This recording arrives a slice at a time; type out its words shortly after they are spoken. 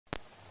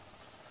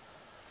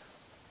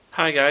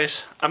Hi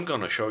guys, I'm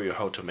gonna show you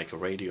how to make a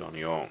radio on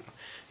your own.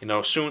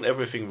 Soon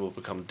everything will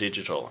become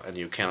digital and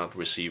you cannot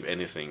receive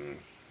anything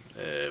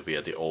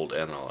via the old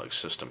analog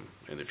system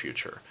in the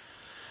future.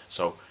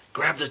 So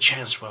grab the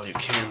chance while you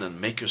can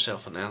and make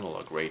yourself an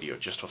analog radio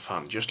just for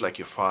fun, just like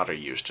your father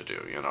used to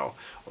do,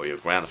 or your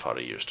grandfather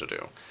used to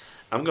do.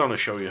 I'm gonna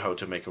show you how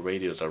to make a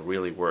radio that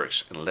really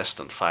works in less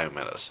than 5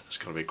 minutes. It's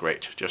gonna be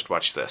great. Just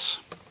watch this.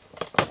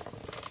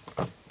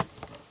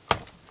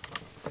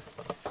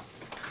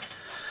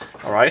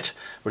 Alright,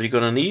 what you're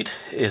gonna need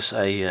is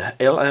a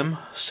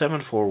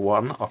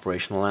LM741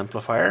 operational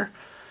amplifier.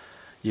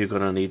 You're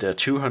gonna need a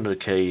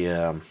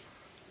 200k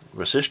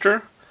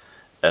resistor,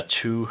 a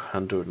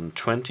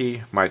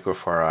 220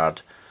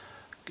 microfarad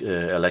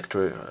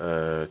electric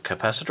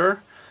capacitor,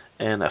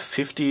 and a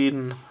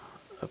 15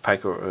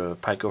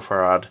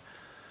 picofarad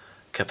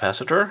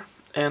capacitor,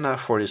 and a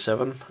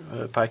 47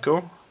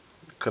 pico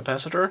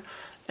capacitor,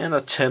 and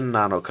a 10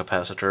 nano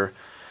capacitor,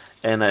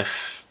 and a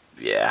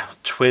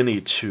 20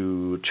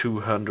 to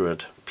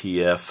 200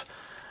 PF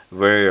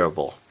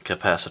variable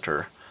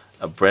capacitor,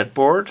 a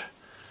breadboard,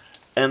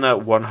 and a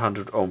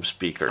 100 ohm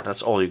speaker.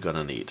 That's all you're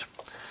gonna need.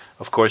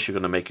 Of course, you're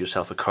gonna make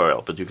yourself a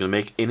coil, but you can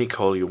make any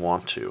coil you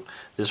want to.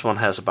 This one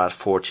has about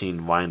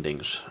 14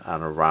 windings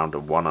and around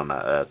a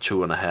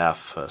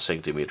 2.5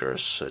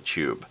 centimeters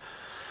tube.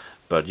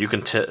 But you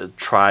can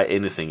try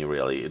anything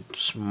really.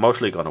 It's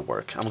mostly gonna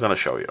work. I'm gonna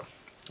show you.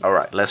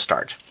 Alright, let's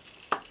start.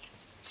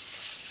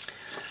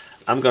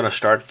 I'm gonna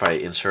start by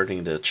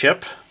inserting the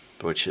chip,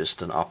 which is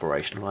the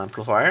operational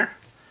amplifier.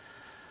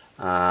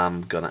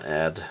 I'm gonna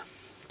add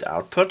the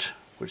output,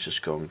 which is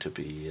going to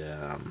be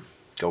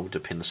going to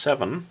pin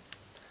 7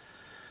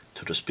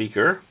 to the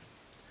speaker,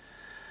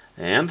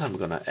 and I'm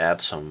gonna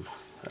add some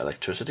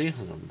electricity,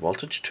 some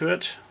voltage to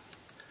it,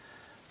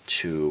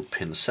 to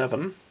pin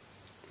 6,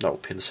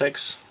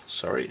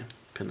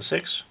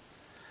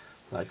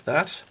 like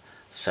that.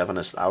 7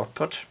 is the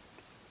output.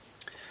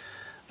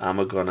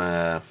 I'm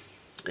gonna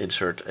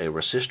insert a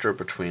resistor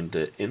between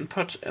the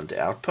input and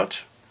the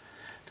output.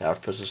 The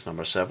output is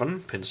number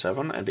 7, pin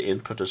 7, and the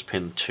input is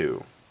pin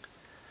 2.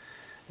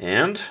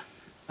 And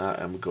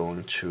I'm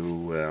going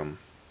to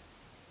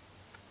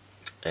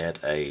add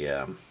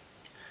a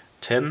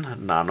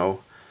 10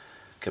 nano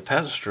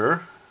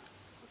capacitor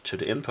to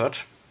the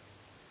input,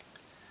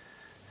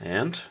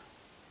 and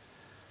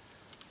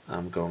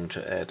I'm going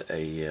to add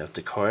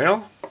the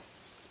coil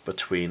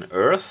between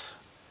earth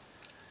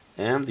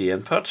and the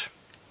input.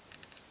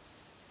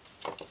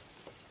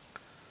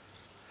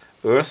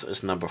 Earth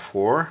is number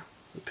 4,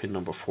 pin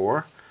number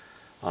 4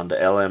 on the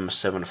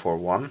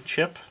LM741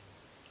 chip,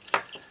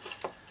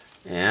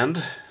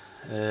 and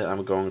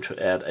I'm going to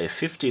add a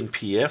 15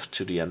 PF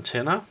to the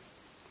antenna,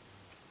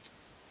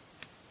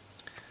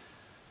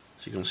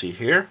 as you can see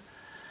here,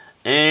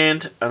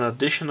 and an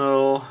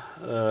additional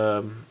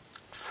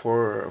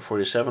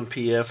 47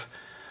 PF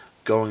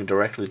going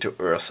directly to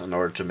earth in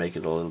order to make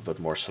it a little bit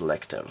more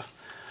selective.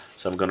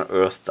 So I'm going to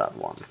earth that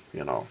one,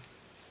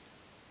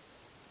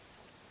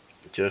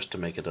 just to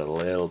make it a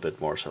little bit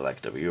more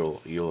selective.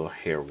 You'll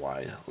hear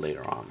why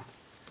later on.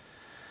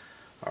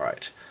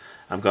 Alright,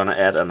 I'm gonna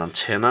add an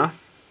antenna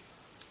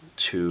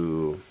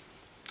to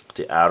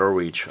the outer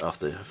reach of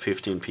the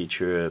 15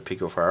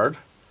 picofarad,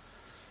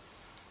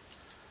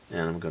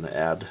 and I'm gonna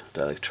add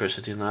the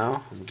electricity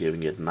now. I'm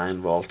giving it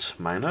 9 volt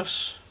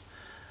minus,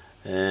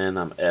 and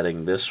I'm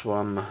adding this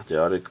one,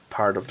 the other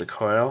part of the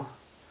coil.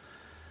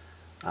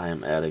 I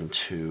am adding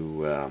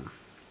to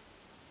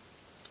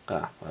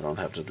I don't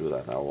have to do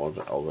that now, I've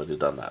already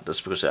done that.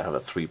 That's because I have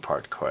a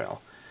 3-part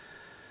coil.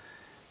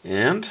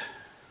 And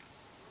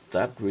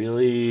that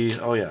really,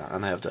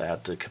 and I have to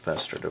add the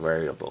capacitor, the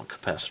variable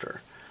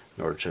capacitor,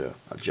 in order to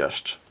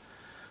adjust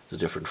the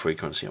different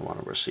frequency I want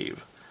to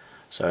receive.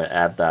 So I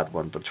add that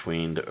one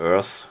between the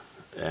earth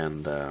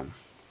and the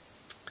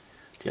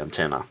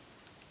antenna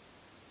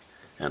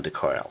and the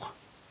coil.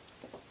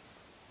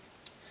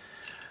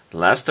 The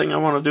last thing I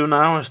want to do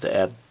now is to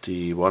add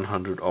the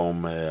 100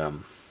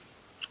 ohm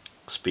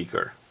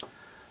speaker.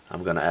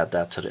 I'm going to add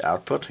that to the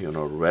output. The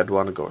red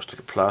one goes to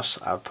the plus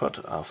output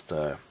of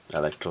the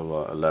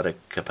electrolytic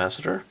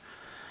capacitor,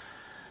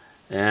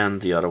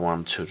 and the other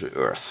one to the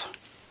earth.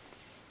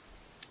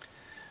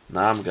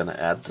 Now I'm going to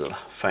add the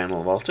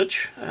final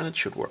voltage, and it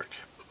should work.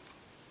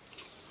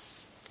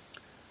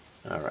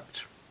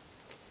 Alright.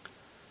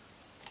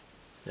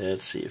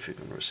 Let's see if you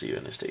can receive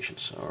any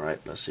stations.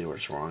 Alright, let's see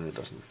what's wrong. It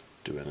doesn't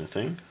do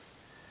anything.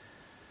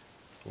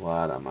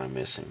 What am I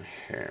missing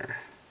here?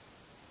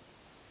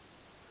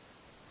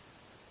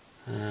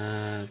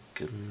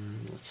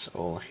 It's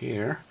all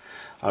here.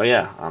 Oh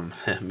yeah, I'm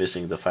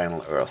missing the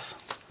final earth.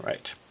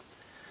 Right.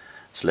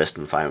 It's less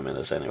than 5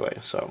 minutes anyway,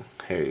 so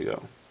here you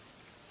go.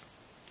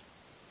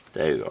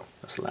 There you go.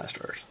 That's the last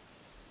earth.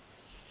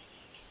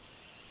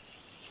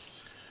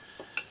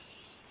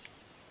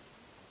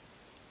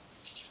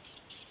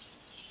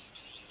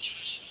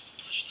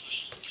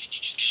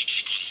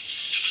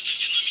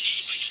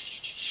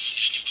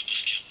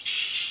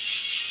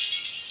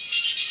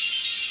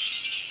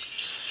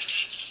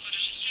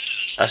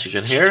 as you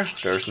can hear,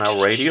 there's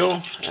now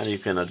radio, and you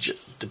can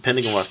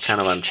depending on what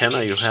kind of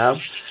antenna you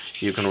have,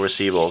 you can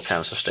receive all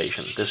kinds of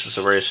stations. This is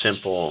a very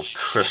simple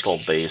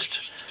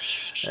crystal-based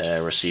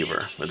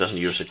receiver. It doesn't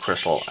use a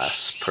crystal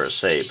as per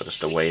se, but it's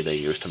the way they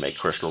used to make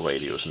crystal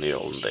radios in the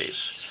olden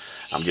days.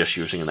 I'm just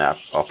using an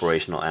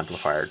operational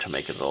amplifier to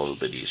make it a little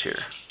bit easier.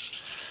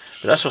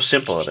 But that's how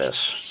simple it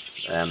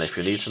is. And if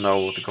you need to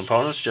know the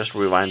components, just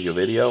rewind your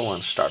video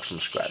and start from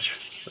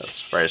scratch.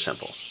 That's very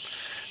simple.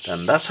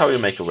 Then that's how you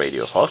make a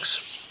radio,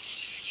 folks.